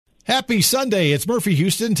Happy Sunday. It's Murphy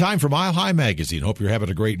Houston. Time for Mile High Magazine. Hope you're having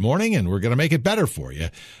a great morning, and we're going to make it better for you. I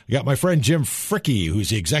got my friend Jim Fricke, who's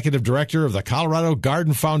the executive director of the Colorado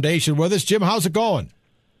Garden Foundation, with us. Jim, how's it going?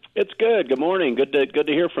 It's good. Good morning. Good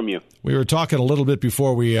to hear from you. We were talking a little bit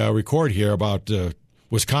before we record here about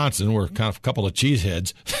Wisconsin. We're kind of a couple of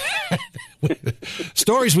cheeseheads.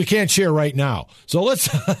 Stories we can't share right now. So let's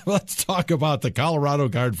talk about the Colorado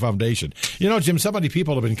Garden Foundation. You know, Jim, so many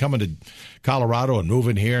people have been coming to Colorado and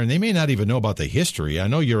moving here, and they may not even know about the history. I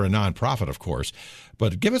know you're a nonprofit, of course,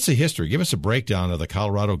 but give us a history. Give us a breakdown of the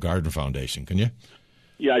Colorado Garden Foundation, can you?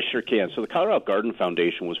 Yeah, I sure can. So the Colorado Garden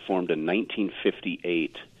Foundation was formed in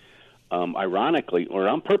 1958. Ironically, or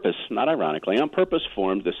on purpose, not ironically, on purpose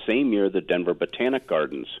formed the same year the Denver Botanic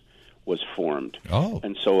Gardens was formed. Oh.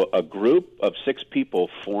 And so a group of 6 people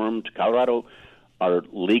formed Colorado. Our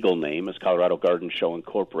legal name is Colorado Garden Show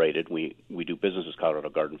Incorporated. We do business as Colorado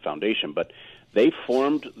Garden Foundation, but they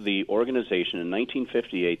formed the organization in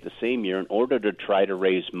 1958, the same year, in order to try to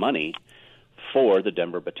raise money for the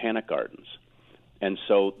Denver Botanic Gardens. And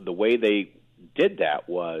so the way they did that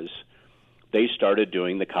was they started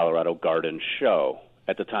doing the Colorado Garden Show.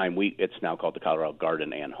 At the time, it's now called the Colorado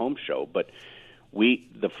Garden and Home Show, but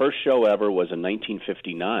the first show ever was in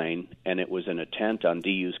 1959, and it was in a tent on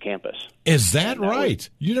DU's campus. Is that right?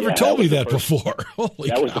 You never told me that before. Holy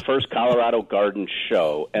that cow. was the first Colorado Garden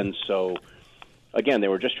Show. And so, again, they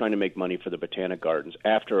were just trying to make money for the Botanic Gardens.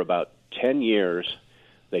 After about 10 years,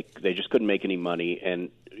 they just couldn't make any money. And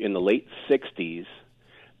in the late 60s,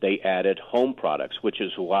 they added home products, which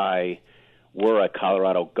is why we're a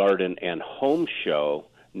Colorado Garden and Home Show,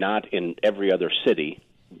 not in every other city.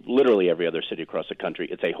 Literally every other city across the country,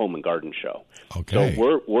 it's a home and garden show. Okay.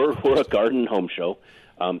 So we're a garden and home show,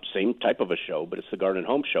 same type of a show, but it's the garden and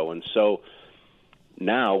home show. And so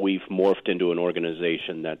now we've morphed into an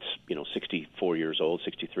organization that's 64 years old,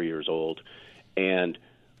 63 years old, and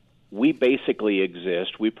we basically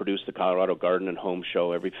exist. We produce the Colorado Garden and Home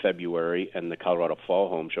Show every February and the Colorado Fall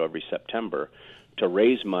Home Show every September to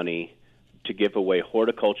raise money to give away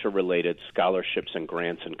horticulture-related scholarships and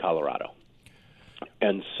grants in Colorado.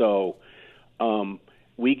 And so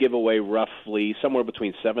we give away roughly somewhere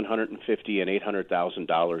between $750,000 and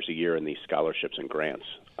 $800,000 a year in these scholarships and grants.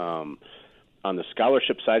 On the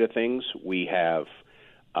scholarship side of things, we have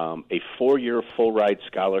a 4-year full-ride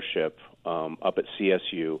scholarship up at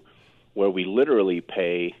CSU where we literally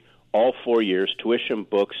pay all 4 years tuition,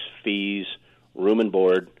 books, fees, room and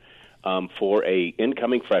board for a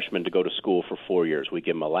incoming freshman to go to school for 4 years. We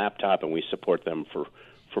give them a laptop, and we support them for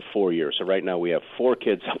 4 years. So right now we have 4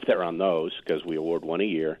 kids up there on those because we award one a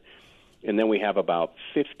year. And then we have about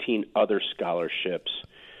 15 other scholarships.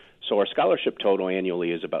 So our scholarship total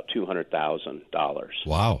annually is about $200,000.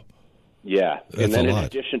 Wow. Yeah. That's and then a in lot.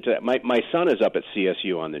 addition to that, my son is up at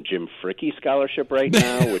CSU on the Jim Fricke Scholarship right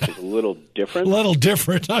now, which is a little different. A little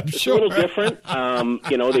different, I'm sure. A little different.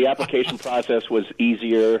 The application process was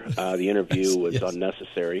easier. The interview was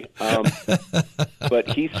unnecessary. But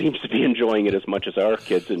he seems to be enjoying it as much as our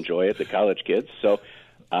kids enjoy it, the college kids. So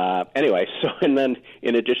and then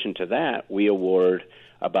in addition to that, we award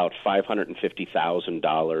about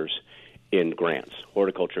 $550,000 in grants,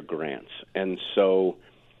 horticulture grants. And so,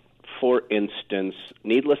 for instance,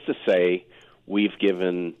 needless to say, we've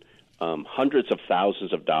given hundreds of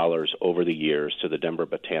thousands of dollars over the years to the Denver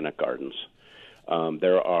Botanic Gardens.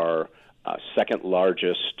 There are second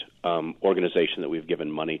largest organization that we've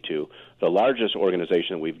given money to. The largest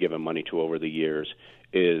organization that we've given money to over the years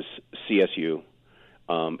is CSU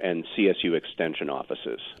and CSU Extension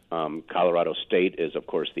offices. Colorado State is, of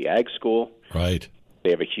course, the ag school. Right. They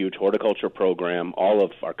have a huge horticulture program. All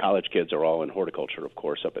of our college kids are all in horticulture, of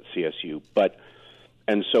course, up at CSU.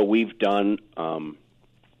 And so we've done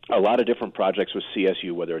a lot of different projects with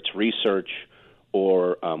CSU, whether it's research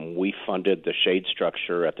or we funded the shade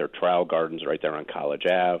structure at their trial gardens right there on College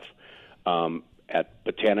Ave. At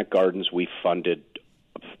Botanic Gardens, we funded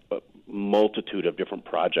a multitude of different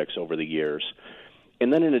projects over the years.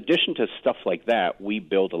 And then in addition to stuff like that, we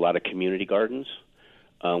build a lot of community gardens.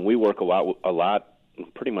 We work a lot,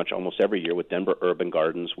 pretty much almost every year with Denver Urban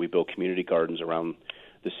Gardens. We build community gardens around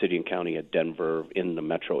the city and county of Denver in the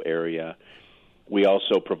metro area. We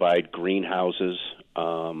also provide greenhouses.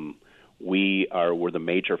 We're the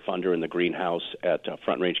major funder in the greenhouse at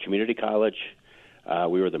Front Range Community College.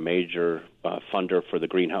 We were the major funder for the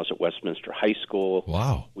greenhouse at Westminster High School.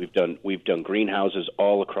 Wow. We've done greenhouses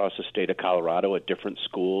all across the state of Colorado at different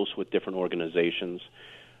schools with different organizations.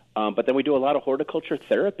 But then we do a lot of horticulture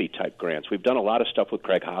therapy type grants. We've done a lot of stuff with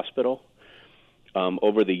Craig Hospital.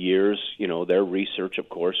 Over the years, their research, of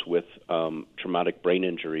course, with traumatic brain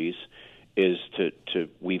injuries is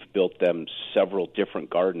we've built them several different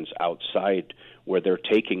gardens outside where they're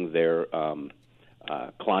taking their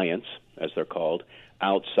clients, as they're called,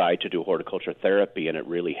 outside to do horticulture therapy, and it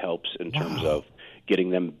really helps in terms of getting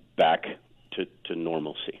them back to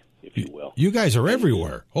normalcy, if you will. You guys are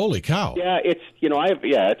everywhere. Holy cow! Yeah, I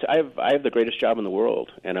have the greatest job in the world,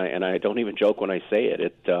 and I don't even joke when I say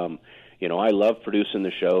it. I love producing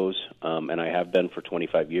the shows, and I have been for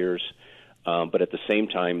 25 years. But at the same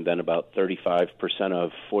time, then about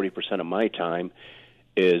 40% of my time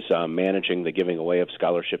is managing the giving away of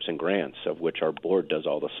scholarships and grants, of which our board does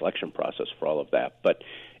all the selection process for all of that. But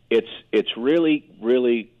it's really,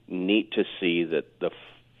 really neat to see that the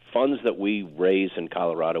funds that we raise in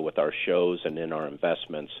Colorado with our shows and in our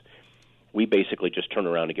investments, we basically just turn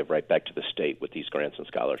around and give right back to the state with these grants and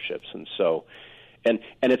scholarships. And so, and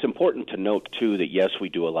it's important to note, too, that, yes, we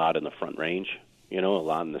do a lot in the Front Range, a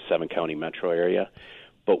lot in the 7-county metro area.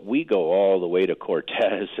 But we go all the way to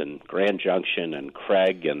Cortez and Grand Junction and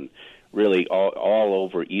Craig and really all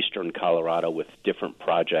over eastern Colorado with different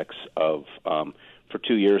projects of for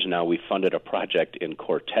 2 years now, we funded a project in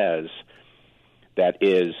Cortez that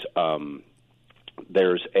is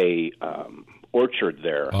there's a orchard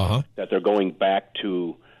there that they're going back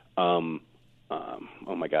to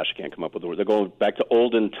oh my gosh, I can't come up with the word. They're going back to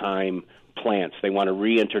olden time plants. They want to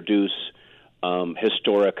reintroduce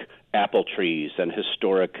historic apple trees and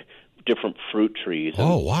historic different fruit trees.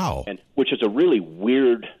 Oh, wow. And which is a really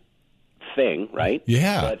weird thing, right?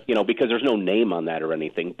 Yeah. But, because there's no name on that or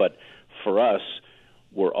anything. But for us,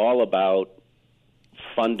 we're all about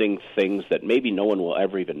funding things that maybe no one will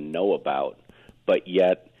ever even know about, but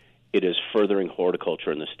yet it is furthering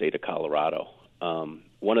horticulture in the state of Colorado.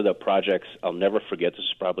 One of the projects I'll never forget, this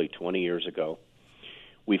is probably 20 years ago,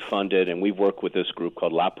 we funded, and we've worked with this group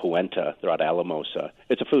called La Puenta. They're out of Alamosa.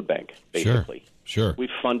 It's a food bank, basically. Sure. We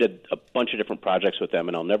funded a bunch of different projects with them,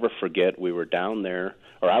 and I'll never forget, we were down there,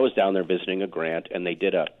 or I was down there visiting a grant, and they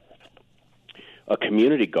did a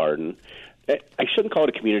community garden. I shouldn't call it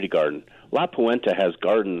a community garden. La Puenta has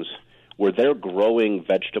gardens where they're growing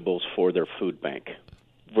vegetables for their food bank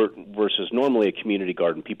versus normally a community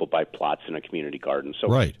garden, people buy plots in a community garden. So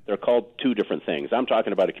they're called two different things. I'm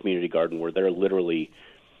talking about a community garden where they're literally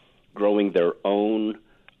growing their own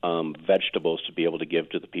vegetables to be able to give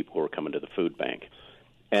to the people who are coming to the food bank.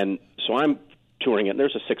 And so I'm touring it, and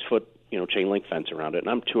there's a 6-foot chain link fence around it, and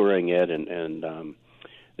I'm touring it, and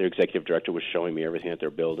their executive director was showing me everything that they're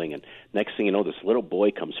building, and next thing you know, this little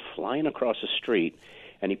boy comes flying across the street,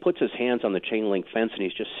 and he puts his hands on the chain link fence, and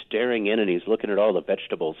he's just staring in, and he's looking at all the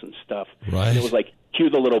vegetables and stuff. Right. And it was like,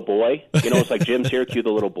 cue the little boy. It's like Jim's here, cue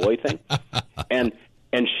the little boy thing. And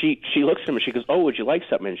she looks at him, and she goes, "Oh, would you like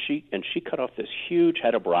something?" And she cut off this huge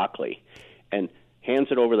head of broccoli and hands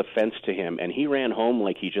it over the fence to him, and he ran home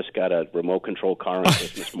like he just got a remote control car on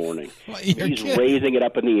Christmas morning. He's raising it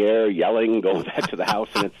up in the air, yelling, going back to the house,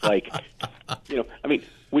 and it's like,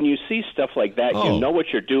 when you see stuff like that, you know what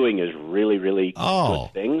you're doing is really, really good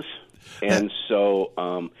things. And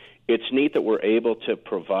so it's neat that we're able to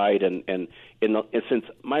provide, and since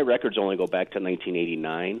my records only go back to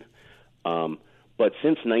 1989, but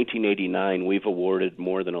since 1989, we've awarded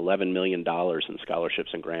more than $11 million in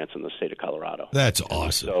scholarships and grants in the state of Colorado. That's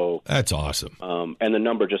awesome. That's awesome. And the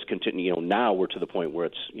number just continues. Now we're to the point where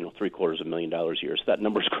it's $750,000 a year. So that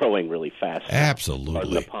number's growing really fast. Absolutely.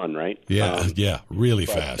 Pardon the pun, right? Yeah, really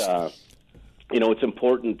fast. It's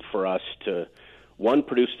important for us to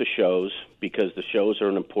produce the shows, because the shows are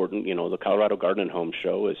an important. The Colorado Garden and Home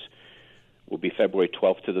Show will be February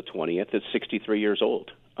 12th to the 20th. It's 63 years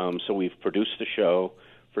old. So we've produced the show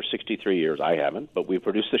for 63 years. I haven't, but we've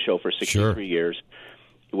produced the show for 63 years,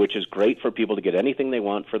 which is great for people to get anything they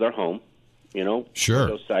want for their home.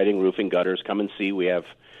 Window siding, roofing, gutters. Come and see. We have,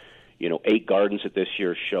 8 gardens at this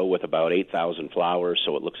year's show with about 8,000 flowers,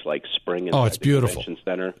 so it looks like spring in it's beautiful. Convention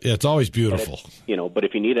Center. Yeah, it's always beautiful. But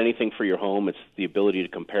if you need anything for your home, it's the ability to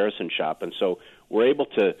comparison shop. And so we're able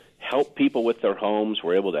to help people with their homes.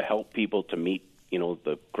 We're able to help people to meet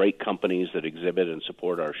the great companies that exhibit and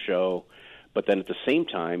support our show. But then at the same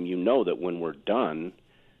time, that when we're done,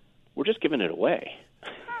 we're just giving it away.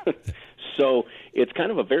 So it's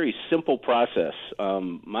kind of a very simple process.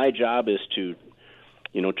 My job is to,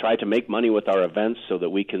 try to make money with our events so that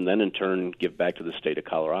we can then in turn give back to the state of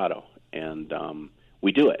Colorado. And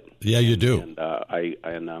we do it. Yeah, you do.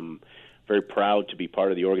 And I'm very proud to be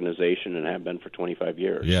part of the organization and have been for 25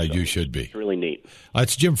 years. Yeah, so you should be. It's really neat.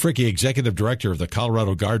 It's Jim Fricke, Executive Director of the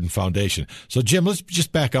Colorado Garden Foundation. So, Jim, let's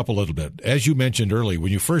just back up a little bit. As you mentioned earlier,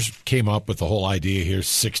 when you first came up with the whole idea here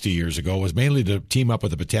 60 years ago, was mainly to team up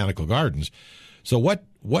with the Botanical Gardens. So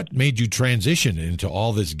what made you transition into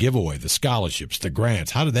all this giveaway, the scholarships, the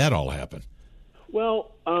grants? How did that all happen?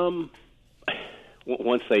 Well,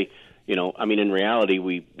 once they, in reality,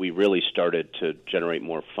 we really started to generate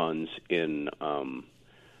more funds in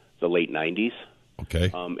the late 90s.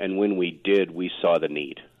 Okay. And when we did, we saw the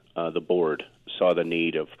need. The board saw the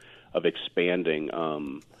need of expanding.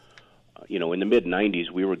 In the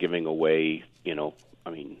mid-90s, we were giving away,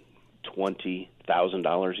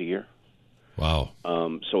 $20,000 a year. Wow.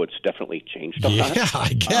 So it's definitely changed a lot. Yeah,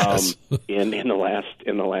 I guess. in the last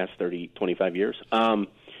 30, 25 years. And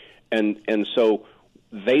so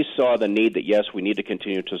they saw the need that, yes, we need to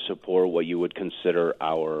continue to support what you would consider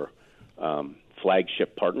our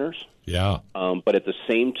flagship partners. Yeah. But at the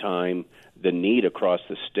same time, the need across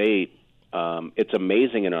the state, it's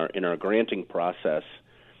amazing in our granting process.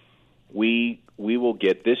 We will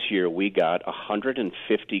get, this year we got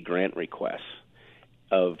 150 grant requests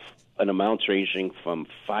of an amounts ranging from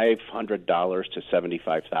 $500 to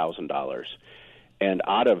 $75,000. And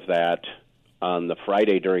out of that, on the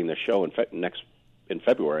Friday during the show in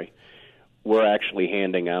February, we're actually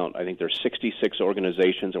handing out, I think there's 66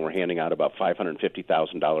 organizations, and we're handing out about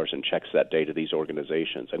 $550,000 in checks that day to these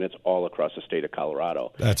organizations, and it's all across the state of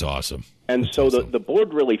Colorado. That's awesome. And That's so awesome. the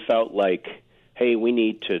board really felt like, hey, we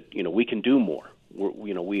need to, we can do more.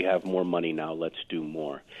 We have more money now, let's do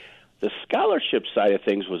more. The scholarship side of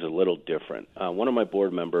things was a little different. One of my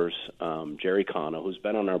board members, Jerry Cano, who's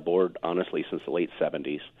been on our board, honestly, since the late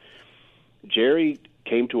 70s, Jerry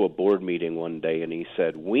came to a board meeting one day and he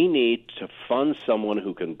said, we need to fund someone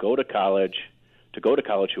who can go to college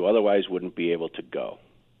who otherwise wouldn't be able to go.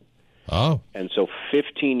 Oh. And so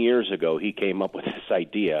 15 years ago, he came up with this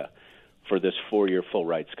idea for this 4-year full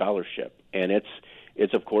ride scholarship. And it's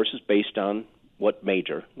of course, is based on what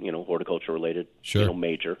major, horticulture related, sure.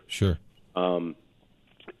 Major. Sure. And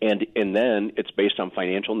then it's based on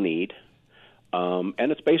financial need.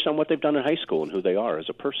 And it's based on what they've done in high school and who they are as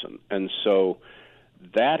a person. And so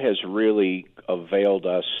that has really availed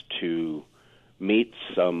us to meet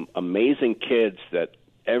some amazing kids that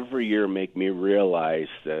every year make me realize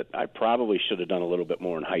that I probably should have done a little bit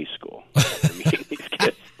more in high school after meeting these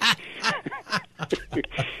kids.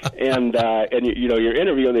 And you're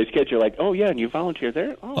interviewing these kids. You're like, oh yeah, and you volunteer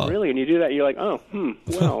there? Oh really? And you do that. You're like, oh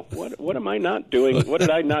well, what am I not doing? What did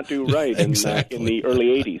I not do right exactly. in the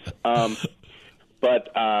early '80s?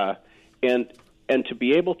 And to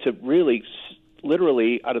be able to really,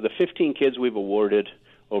 literally, out of the 15 kids we've awarded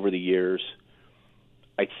over the years,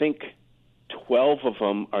 I think 12 of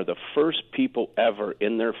them are the first people ever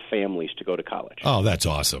in their families to go to college. Oh, that's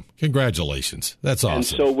awesome! Congratulations, that's awesome. And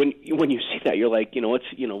so when you see that, you're like,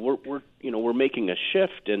 we're making a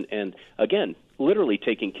shift, and again, literally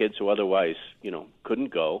taking kids who otherwise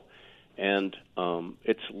couldn't go, and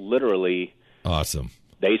it's literally awesome.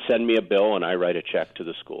 They send me a bill, and I write a check to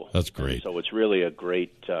the school. That's great. And so it's really a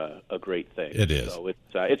great thing. It is. So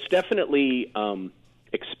it's definitely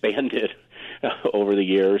expanded over the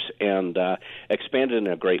years, and expanded in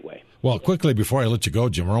a great way. Well, quickly before I let you go,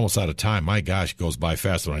 Jim, we're almost out of time. My gosh, it goes by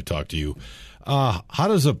fast when I talk to you. How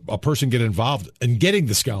does a person get involved in getting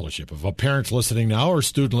the scholarship? If a parent's listening now or a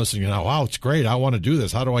student listening now, wow, it's great, I want to do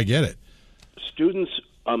this. How do I get it? Students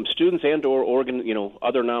and or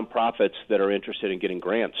other nonprofits that are interested in getting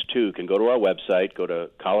grants too can go to our website. Go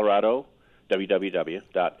to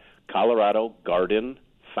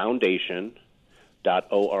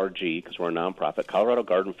www.coloradogardenfoundation.org, because we're a nonprofit.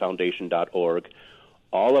 coloradogardenfoundation.org.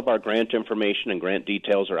 All of our grant information and grant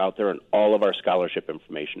details are out there, and all of our scholarship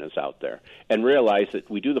information is out there. And realize that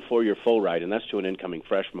we do the 4-year full ride, and that's to an incoming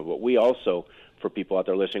freshman. But we also, for people out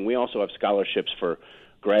there listening, we also have scholarships for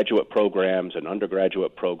graduate programs and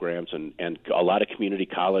undergraduate programs and a lot of community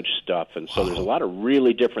college stuff. And so there's a lot of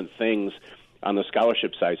really different things on the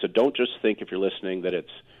scholarship side. So don't just think, if you're listening, that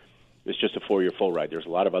it's just a 4-year full ride. There's a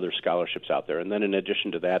lot of other scholarships out there. And then in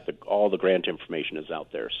addition to that, all the grant information is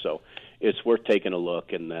out there. So it's worth taking a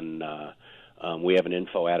look. And then we have an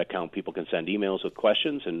info ad account. People can send emails with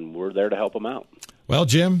questions, and we're there to help them out. Well,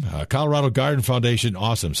 Jim, Colorado Garden Foundation,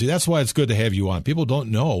 awesome. See, that's why it's good to have you on. People don't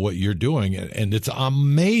know what you're doing, and it's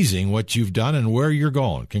amazing what you've done and where you're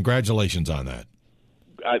going. Congratulations on that.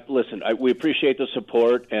 We appreciate the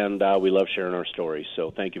support, and we love sharing our stories,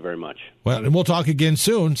 so thank you very much. Well, and we'll talk again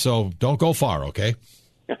soon, so don't go far, okay?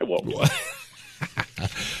 I won't.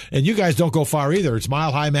 And you guys don't go far either. It's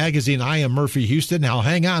Mile High Magazine. I am Murphy Houston. Now,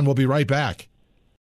 hang on. We'll be right back.